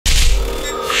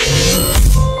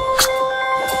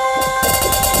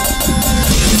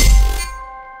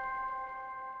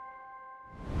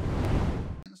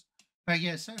But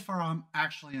yeah, so far I'm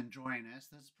actually enjoying this.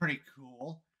 This is pretty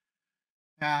cool.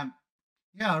 Um,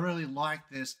 yeah, I really like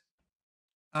this.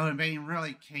 I've been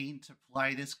really keen to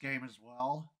play this game as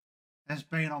well. It's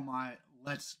been on my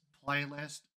Let's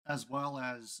playlist as well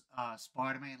as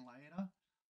Spider-Man later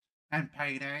and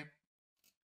Payday.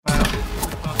 But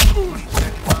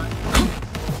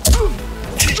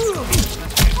Here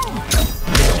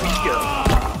we go.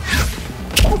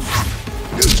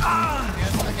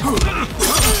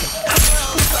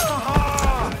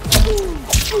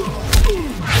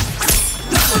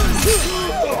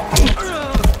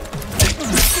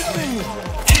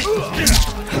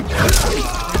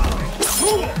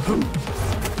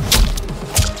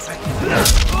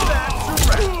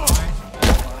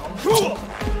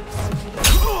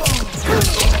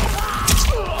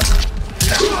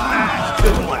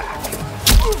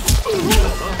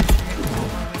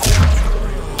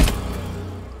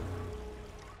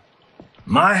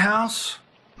 My house,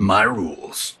 my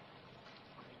rules.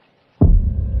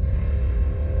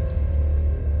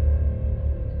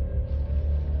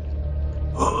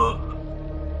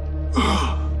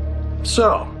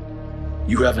 So,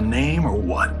 you have a name or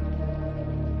what?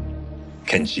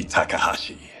 Kenshi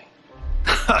Takahashi.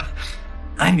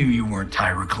 I knew you weren't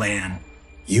Tyra Clan.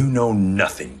 You know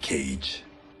nothing, Cage.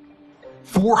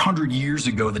 400 years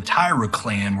ago, the Tyra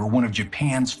Clan were one of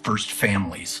Japan's first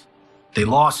families. They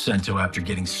lost Sento after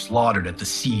getting slaughtered at the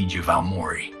siege of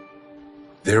Aomori.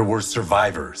 There were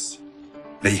survivors.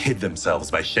 They hid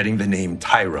themselves by shedding the name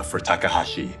Tyra for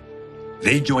Takahashi.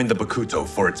 They joined the Bakuto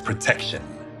for its protection.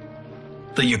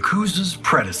 The Yakuza's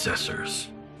predecessors,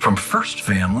 from First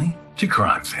Family to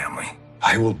Crime Family.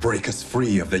 I will break us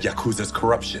free of the Yakuza's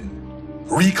corruption,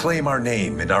 reclaim our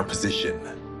name and our position.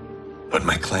 But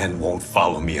my clan won't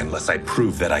follow me unless I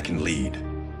prove that I can lead.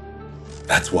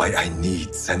 That's why I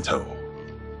need Sento.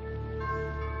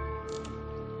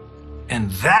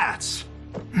 And that's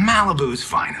Malibu's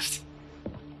finest.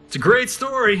 It's a great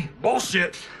story.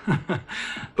 Bullshit.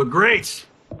 But great.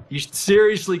 You should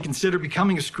seriously consider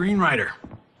becoming a screenwriter.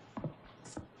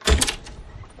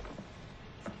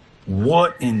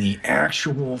 What in the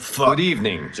actual fuck? Good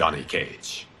evening, Johnny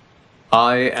Cage.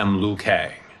 I am Liu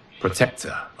Kang,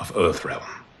 protector of Earthrealm.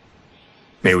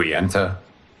 May we enter?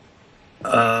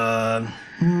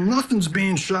 Nothing's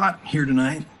being shot here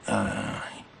tonight.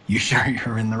 You sure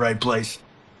you're in the right place?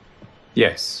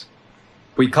 Yes.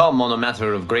 We come on a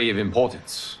matter of grave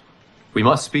importance. We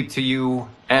must speak to you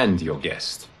and your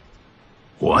guest.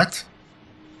 What?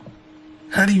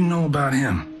 How do you know about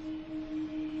him?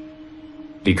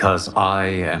 Because I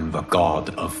am the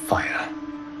god of fire.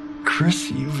 Chris,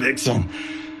 you vixen.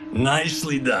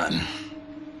 Nicely done.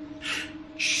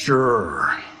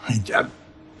 Sure.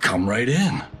 Come right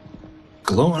in.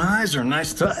 Glowing eyes are a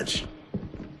nice touch.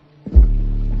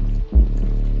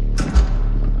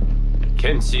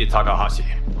 Kenshi Takahashi,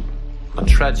 a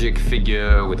tragic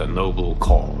figure with a noble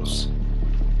cause.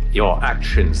 Your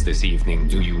actions this evening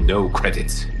do you no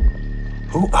credit.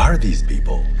 Who are these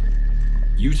people?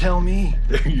 You tell me.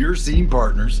 They're your scene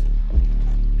partners.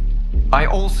 I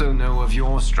also know of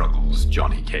your struggles,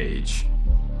 Johnny Cage.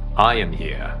 I am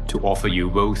here to offer you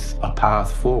both a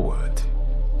path forward.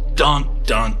 Dun,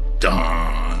 dun,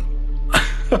 dun.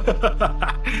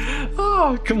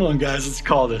 Oh, come on, guys, let's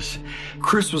call this.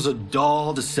 Chris was a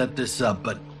doll to set this up,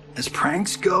 but as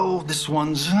pranks go, this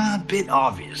one's a bit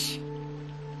obvious.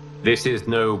 This is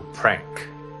no prank.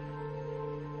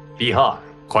 Ihan,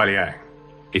 Kuai Liang,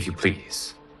 if you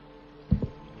please.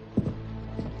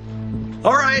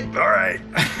 All right.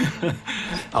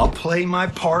 I'll play my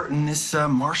part in this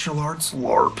martial arts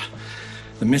LARP.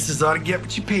 The missus ought to get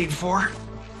what you paid for.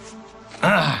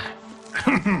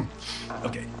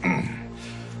 Okay.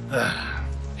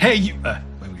 Hey, you.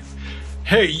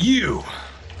 Hey, you.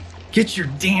 Get your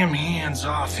damn hands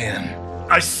off him.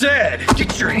 I said,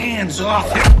 get your hands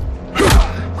off him.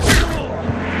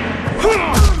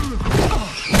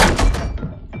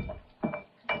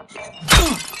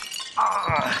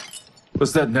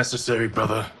 Was that necessary,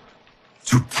 brother?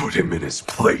 To put him in his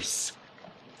place.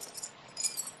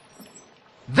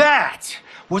 That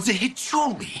was a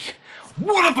Hichuli.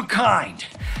 One of a kind.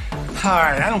 All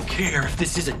right, I don't care if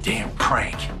this is a damn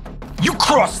prank. You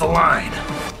crossed the line.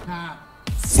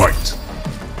 Fight!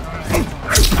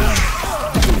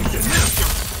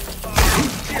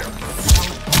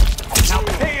 Now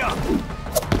pay up.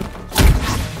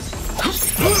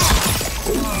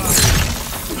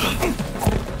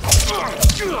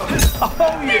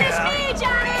 Oh, yeah. Finish me,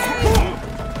 Johnny!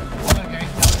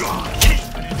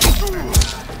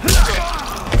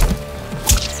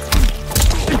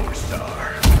 Superstar.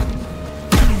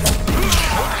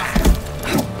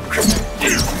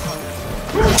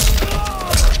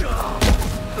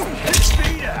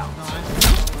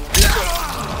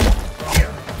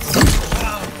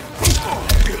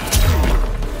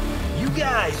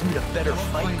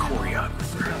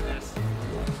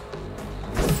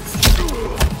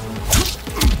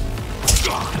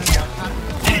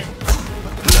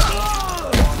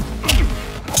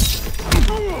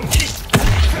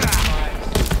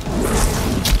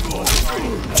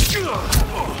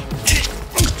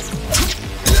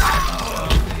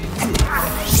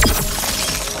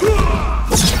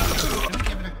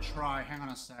 hang on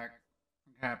a sec.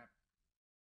 Okay.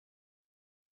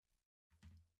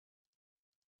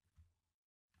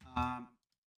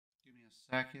 Give me a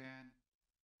second.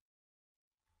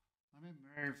 Let me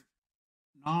move.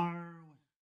 No.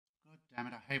 God damn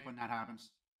it, I hate when that happens.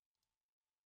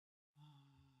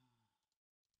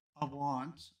 I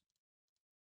want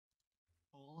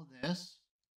all of this.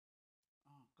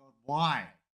 Oh god, why?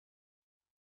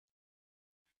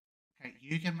 Okay,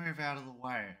 you can move out of the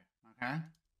way, okay?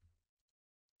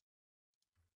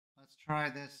 Let's try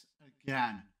this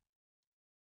again.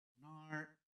 No. Oh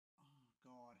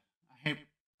god.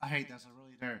 I hate this, I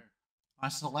really do. I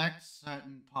select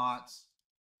certain parts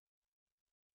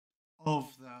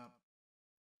of the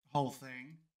whole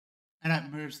thing and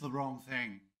it moves the wrong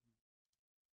thing.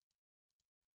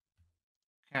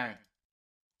 Okay.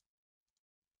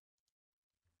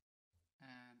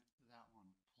 And that one.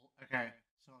 Okay.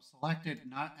 So I selected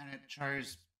nut and it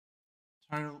chose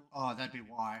total. Oh, that'd be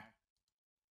why.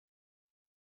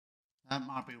 That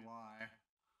might be why.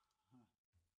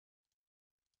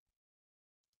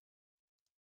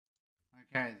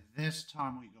 Okay, this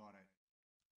time we got it.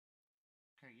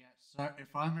 Okay, yeah, so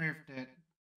if I moved it.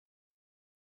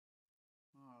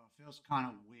 Oh, it feels kind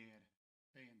of weird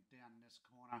being down in this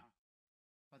corner.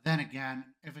 But then again,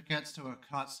 if it gets to a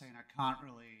cutscene, I can't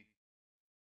really.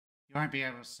 You won't be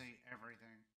able to see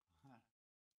everything.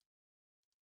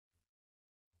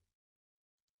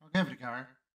 I'll give it a go.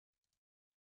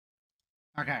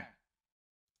 Okay.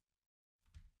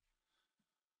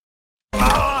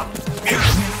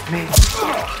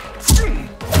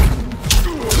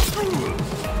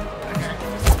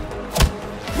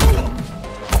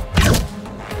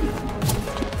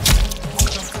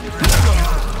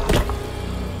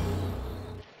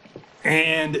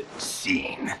 And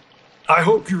scene. I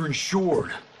hope you're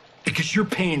insured, because you're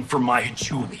paying for my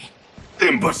Hachuli.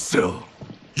 Imbecile!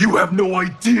 You have no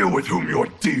idea with whom you're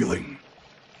dealing!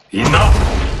 Enough!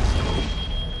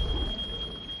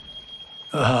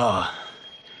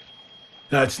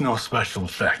 That's no special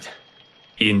effect.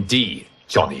 Indeed,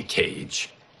 Johnny Cage.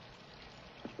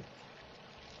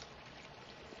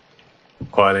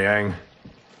 Kuai Liang.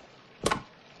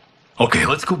 Okay,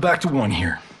 let's go back to one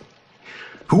here.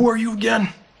 Who are you again?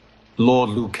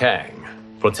 Lord Liu Kang,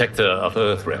 protector of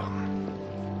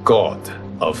Earthrealm, god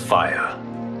of fire.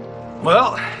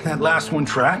 Well, that last one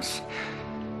tracks.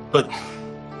 But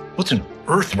what's an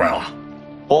Earthrealm?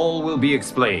 All will be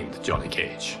explained, Johnny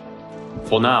Cage.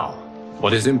 For now,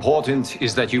 what is important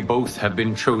is that you both have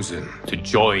been chosen to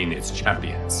join its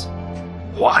champions.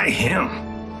 Why him?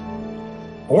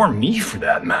 Or me, for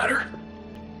that matter.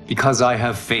 Because I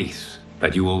have faith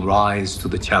that you will rise to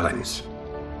the challenge.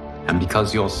 And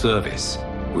because your service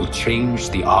will change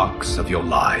the arcs of your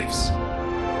lives.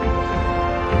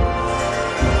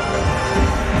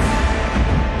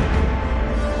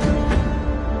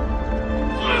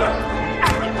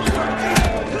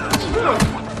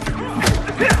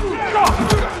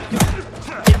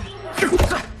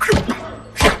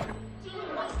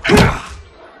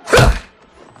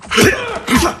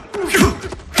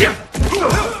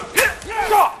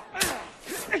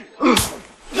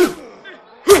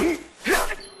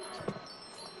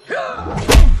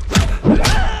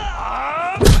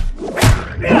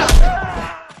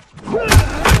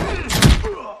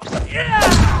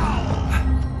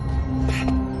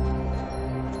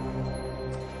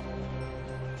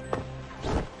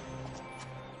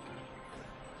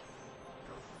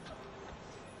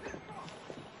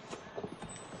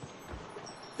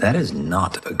 That is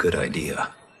not a good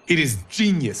idea. It is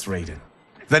genius, Raiden.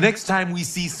 The next time we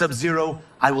see Sub-Zero,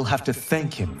 I will have to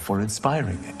thank him for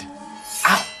inspiring it.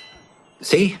 Ow!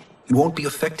 See? It won't be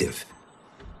effective.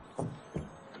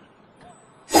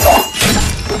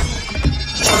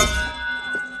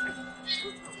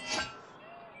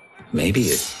 Maybe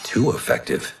it's too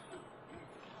effective.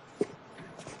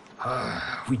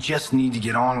 We just need to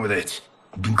get on with it.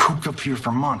 I've been cooped up here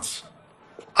for months.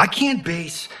 I can't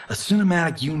base a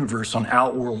cinematic universe on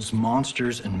Outworld's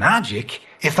monsters and magic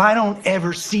if I don't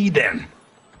ever see them.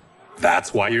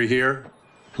 That's why you're here?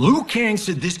 Liu Kang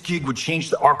said this gig would change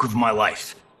the arc of my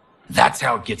life. That's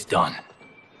how it gets done.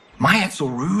 My aunt will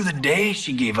rue the day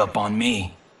she gave up on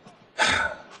me.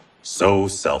 So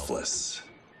selfless.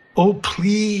 Oh,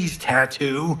 please,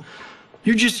 Tattoo.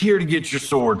 You're just here to get your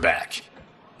sword back.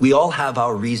 We all have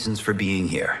our reasons for being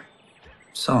here.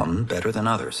 Some better than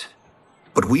others.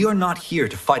 But we are not here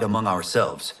to fight among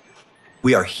ourselves.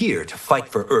 We are here to fight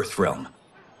for Earthrealm.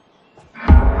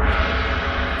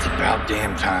 It's about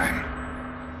damn time.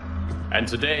 And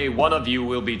today, one of you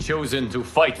will be chosen to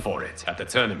fight for it at the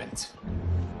tournament.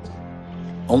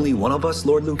 Only one of us,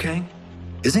 Lord Liu Kang?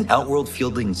 Isn't Outworld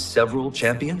fielding several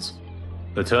champions?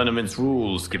 The tournament's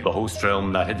rules give the host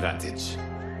realm that advantage,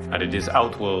 and it is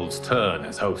Outworld's turn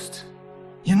as host.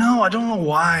 You know, I don't know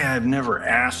why I've never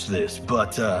asked this,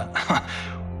 but,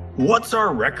 what's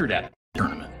our record at the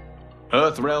tournament?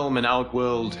 Earthrealm and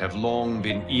Outworld have long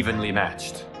been evenly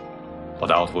matched,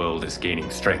 but Outworld is gaining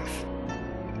strength.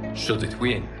 Should it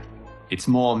win, its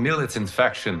more militant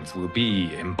factions will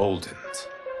be emboldened.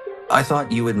 I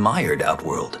thought you admired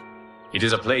Outworld. It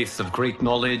is a place of great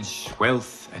knowledge,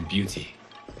 wealth, and beauty.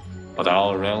 But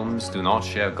our realms do not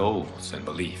share goals and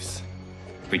beliefs.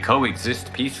 We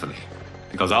coexist peacefully,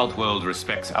 because Outworld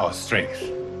respects our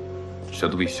strength.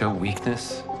 Should we show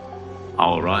weakness,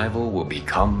 our rival will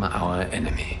become our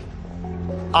enemy.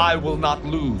 I will not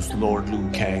lose, Lord Liu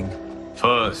Kang.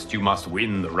 First, you must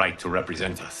win the right to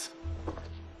represent us.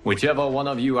 Whichever one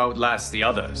of you outlasts the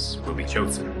others will be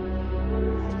chosen.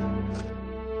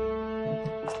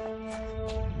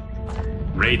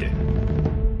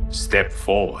 Raidan, step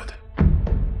forward.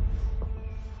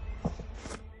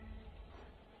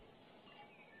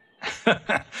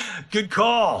 Good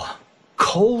call.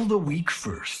 Cole the weak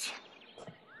first.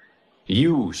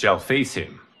 You shall face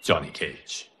him, Johnny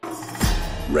Cage.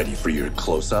 Ready for your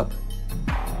close-up?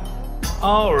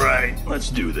 All right,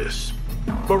 let's do this.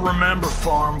 But remember,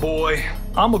 farm boy,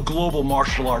 I'm a global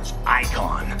martial arts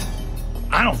icon.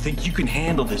 I don't think you can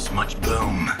handle this much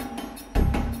boom.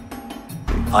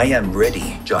 I am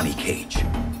ready, Johnny Cage.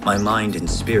 My mind and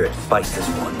spirit fight as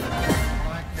one.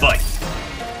 Fight.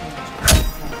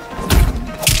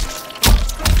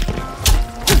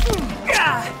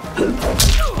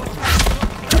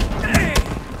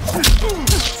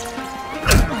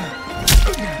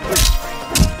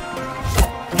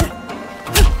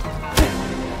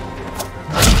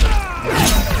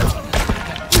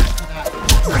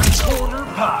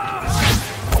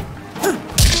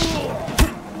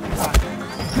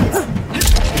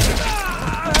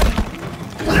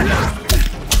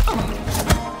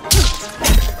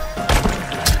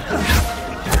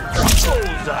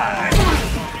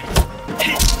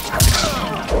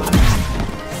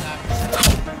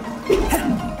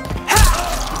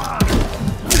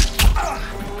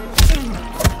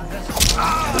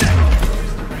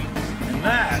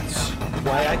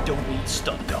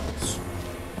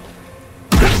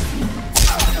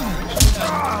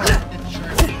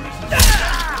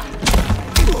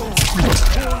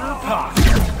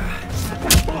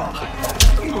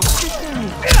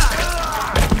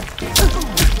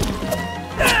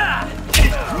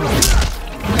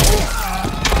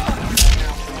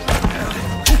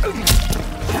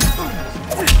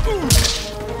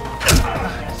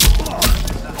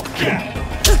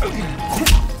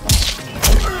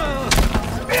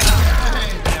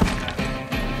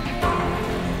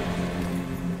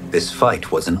 This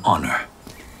fight was an honor.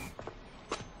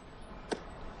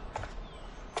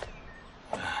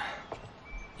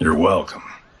 You're welcome.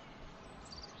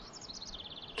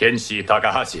 Kenshi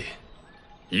Takahashi,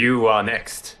 you are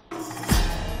next.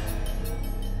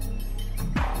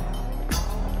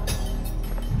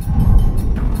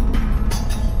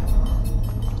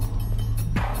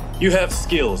 You have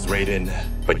skills, Raiden,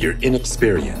 but you're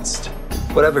inexperienced.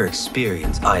 Whatever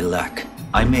experience I lack,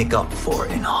 I make up for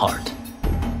in heart.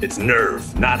 It's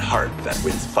nerve, not heart, that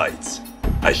wins fights.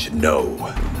 I should know.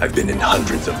 I've been in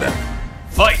hundreds of them.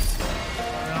 Fight!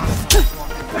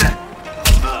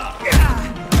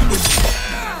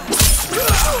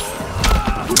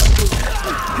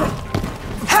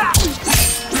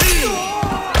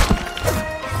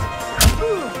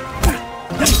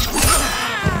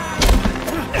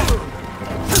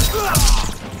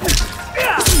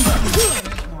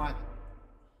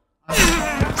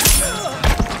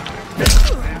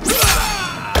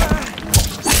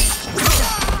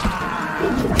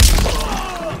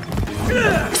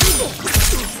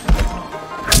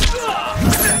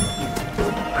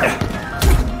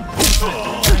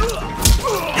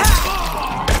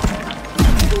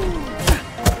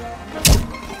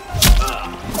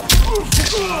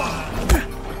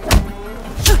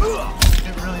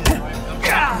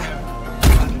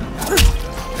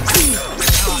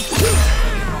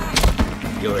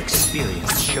 Your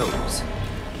experience shows.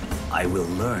 I will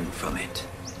learn from it.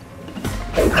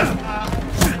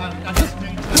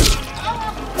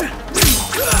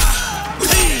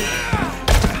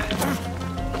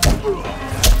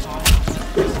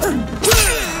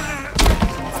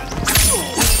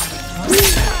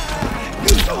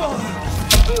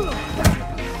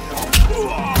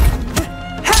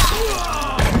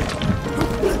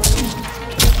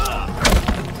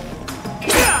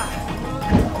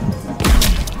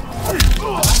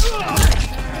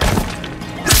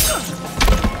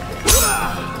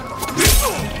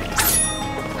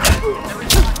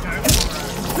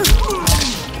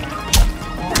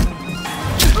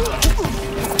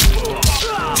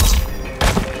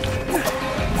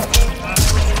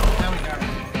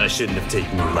 shouldn't have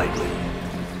taken you lightly.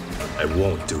 I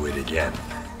won't do it again.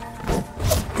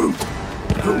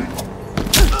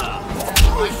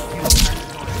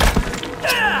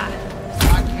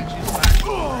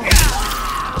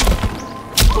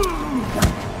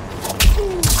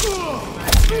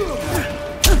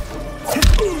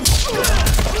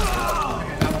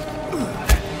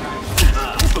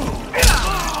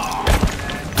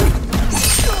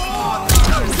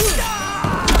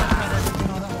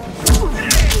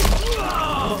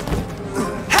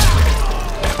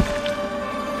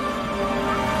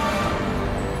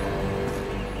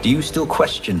 Do you still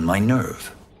question my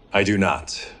nerve? I do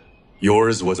not.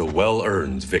 Yours was a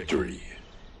well-earned victory.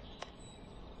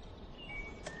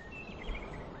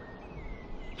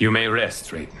 You may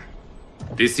rest, Raidan.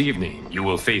 This evening, you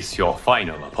will face your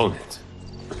final opponent.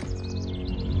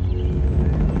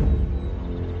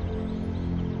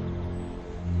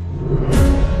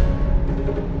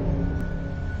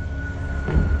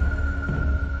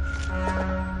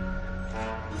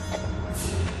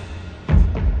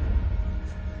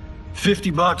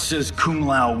 $50 says Kung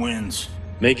Lao wins.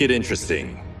 Make it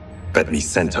interesting. Bet me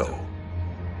cento.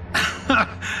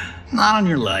 Not on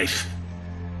your life.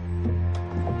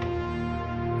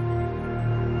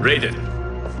 Raiden,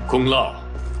 Kung Lao.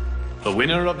 The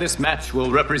winner of this match will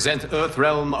represent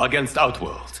Earthrealm against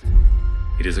Outworld.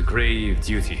 It is a grave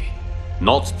duty,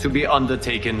 not to be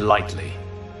undertaken lightly.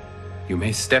 You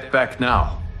may step back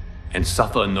now and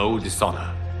suffer no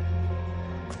dishonor.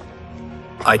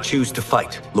 I choose to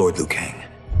fight, Lord Liu Kang.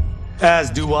 As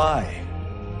do I.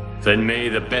 Then may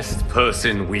the best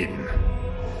person win.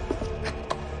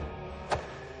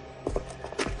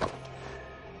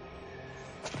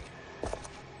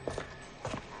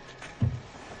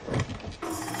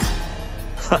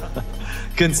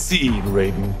 Concede,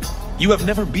 Raiden. You have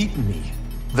never beaten me.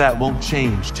 That won't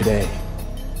change today.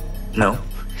 No.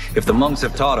 If the monks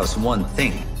have taught us one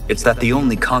thing, it's that the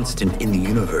only constant in the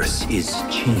universe is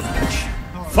change.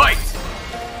 Fight!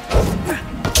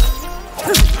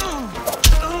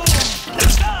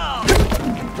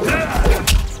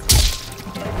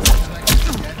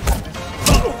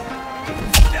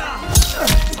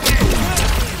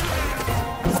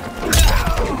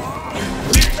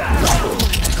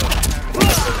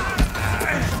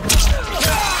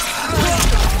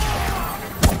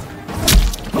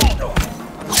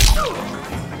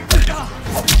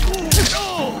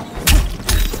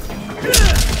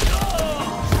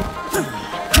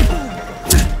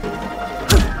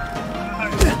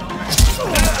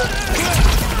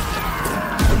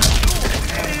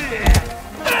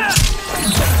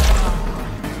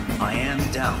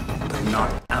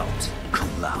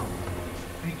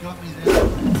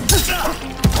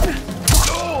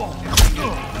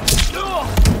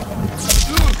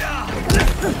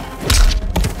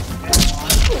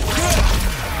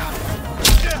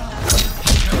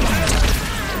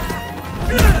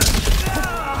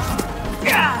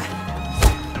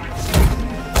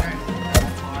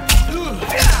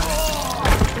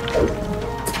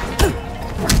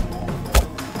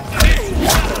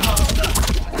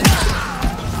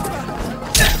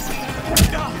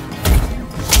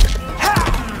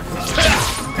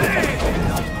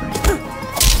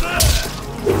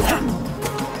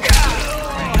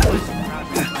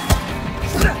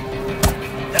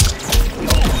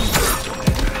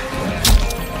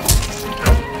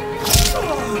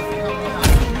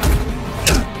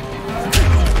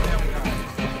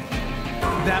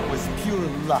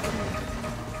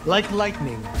 Like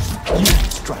lightning, you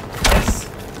strike us.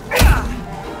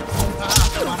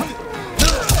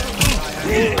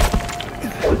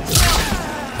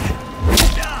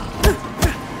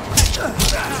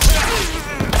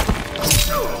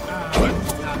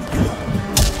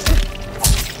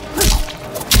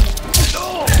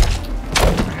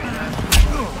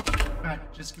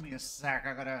 Just give me a sec,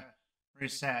 I gotta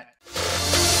reset.